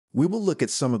We will look at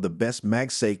some of the best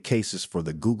MagSafe cases for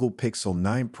the Google Pixel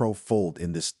 9 Pro Fold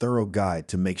in this thorough guide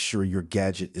to make sure your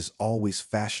gadget is always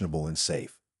fashionable and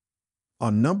safe.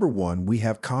 On number 1, we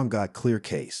have Congood Clear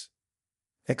Case.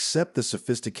 Accept the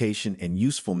sophistication and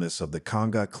usefulness of the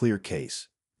Congood Clear Case,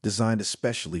 designed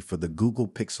especially for the Google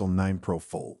Pixel 9 Pro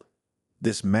Fold.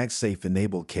 This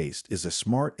MagSafe-enabled case is a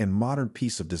smart and modern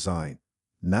piece of design,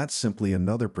 not simply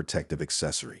another protective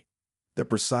accessory. The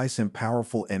precise and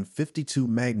powerful N52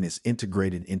 magnets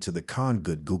integrated into the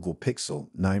Congood Google Pixel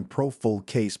 9 Pro Fold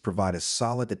case provide a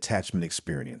solid attachment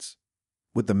experience.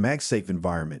 With the MagSafe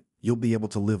environment, you'll be able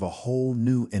to live a whole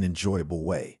new and enjoyable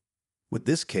way. With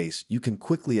this case, you can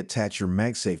quickly attach your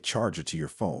MagSafe charger to your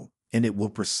phone, and it will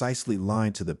precisely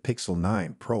line to the Pixel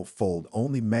 9 Pro Fold.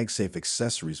 Only MagSafe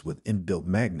accessories with inbuilt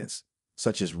magnets,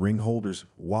 such as ring holders,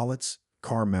 wallets,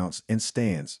 car mounts, and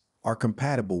stands, are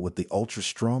compatible with the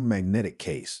ultra-strong magnetic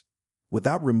case.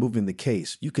 Without removing the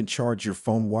case, you can charge your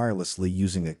phone wirelessly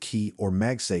using a key or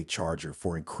MagSafe charger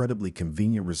for incredibly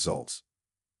convenient results.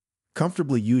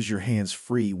 Comfortably use your hands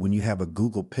free when you have a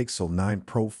Google Pixel 9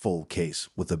 Pro Fold case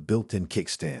with a built-in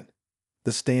kickstand.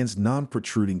 The stand's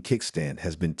non-protruding kickstand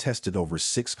has been tested over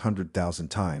 600,000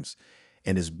 times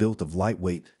and is built of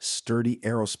lightweight, sturdy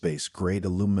aerospace-grade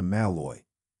aluminum alloy.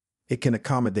 It can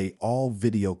accommodate all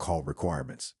video call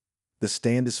requirements. The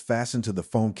stand is fastened to the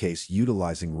phone case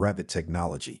utilizing Revit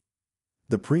technology.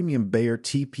 The premium Bayer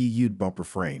TPU'd bumper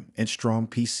frame and strong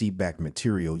PC-back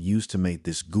material used to make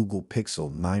this Google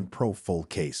Pixel 9 Pro Fold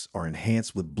case are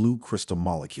enhanced with blue crystal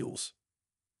molecules.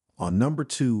 On number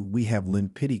 2, we have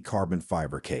Lenpiti carbon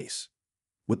fiber case.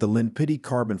 With the Lenpiti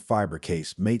carbon fiber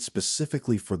case made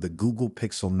specifically for the Google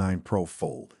Pixel 9 Pro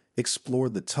Fold, explore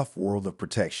the tough world of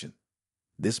protection.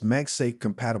 This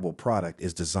MagSafe-compatible product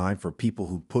is designed for people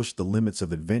who push the limits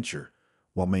of adventure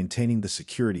while maintaining the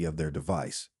security of their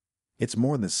device. It's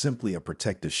more than simply a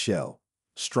protective shell.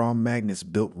 Strong magnets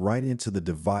built right into the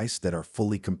device that are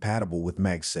fully compatible with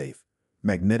MagSafe,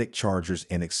 magnetic chargers,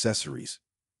 and accessories.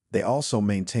 They also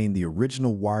maintain the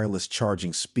original wireless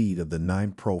charging speed of the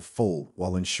 9 Pro Fold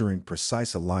while ensuring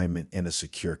precise alignment and a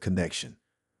secure connection.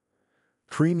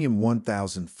 Premium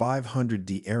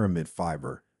 1500D aramid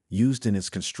fiber used in its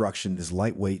construction is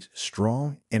lightweight,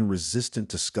 strong, and resistant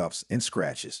to scuffs and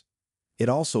scratches. It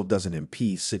also doesn't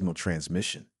impede signal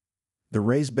transmission. The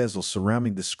raised bezels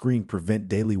surrounding the screen prevent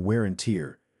daily wear and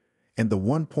tear, and the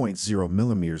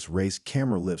 1.0mm raised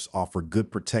camera lips offer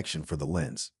good protection for the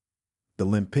lens. The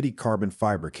Lenpiti carbon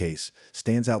fiber case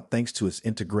stands out thanks to its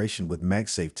integration with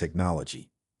MagSafe technology,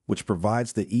 which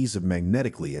provides the ease of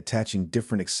magnetically attaching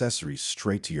different accessories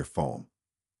straight to your phone.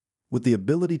 With the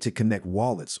ability to connect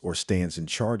wallets or stands and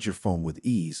charge your phone with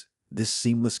ease, this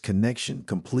seamless connection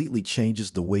completely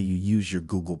changes the way you use your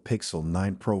Google Pixel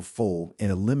 9 Pro Fold and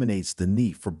eliminates the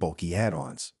need for bulky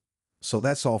add-ons. So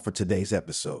that's all for today's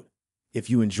episode. If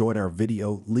you enjoyed our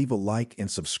video, leave a like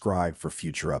and subscribe for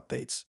future updates.